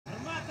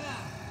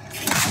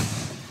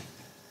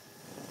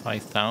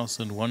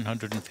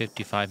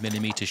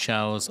5,155mm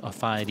shells are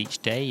fired each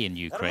day in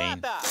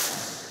Ukraine.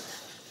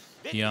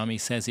 The army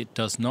says it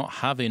does not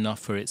have enough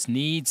for its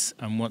needs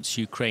and wants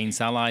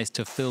Ukraine's allies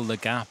to fill the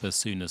gap as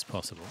soon as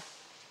possible.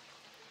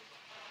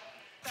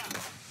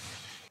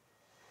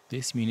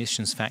 This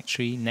munitions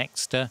factory,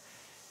 Nexter,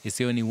 is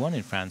the only one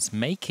in France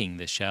making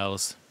the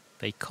shells.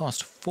 They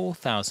cost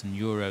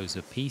 €4,000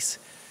 a piece.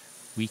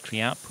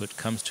 Weekly output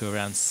comes to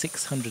around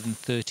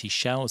 630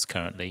 shells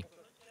currently.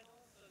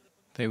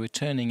 They were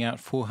turning out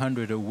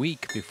 400 a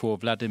week before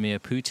Vladimir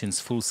Putin's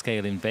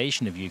full-scale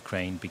invasion of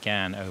Ukraine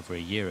began over a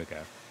year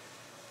ago.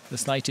 The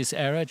slightest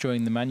error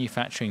during the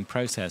manufacturing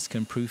process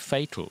can prove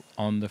fatal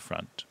on the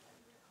front.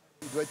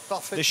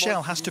 The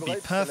shell has to be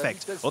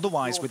perfect,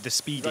 otherwise with the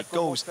speed it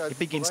goes, it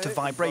begins to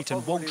vibrate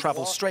and won't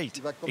travel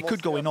straight. It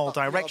could go in all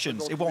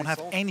directions, it won't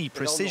have any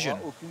precision.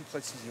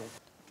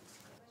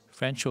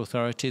 French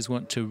authorities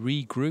want to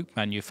regroup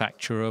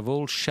manufacture of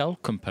all shell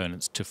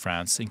components to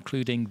France,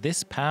 including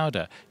this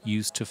powder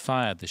used to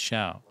fire the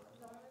shell.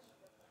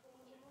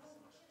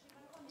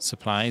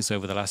 Supplies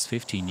over the last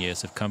 15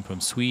 years have come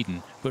from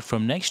Sweden, but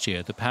from next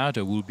year the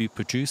powder will be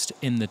produced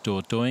in the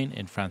Dordogne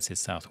in France's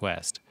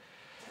southwest.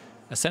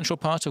 A central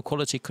part of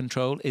quality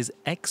control is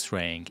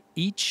X-raying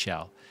each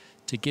shell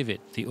to give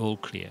it the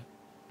all-clear.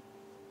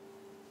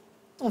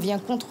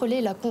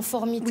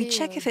 We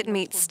check if it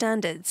meets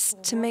standards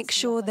to make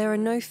sure there are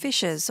no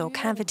fissures or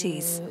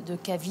cavities.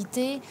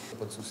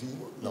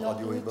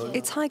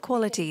 It's high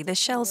quality, the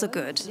shells are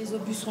good.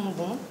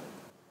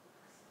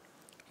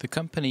 The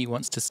company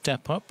wants to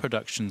step up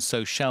production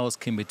so shells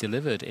can be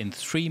delivered in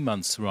 3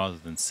 months rather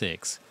than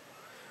 6.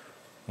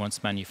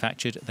 Once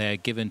manufactured, they are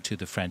given to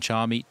the French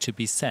army to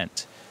be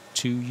sent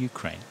to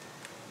Ukraine.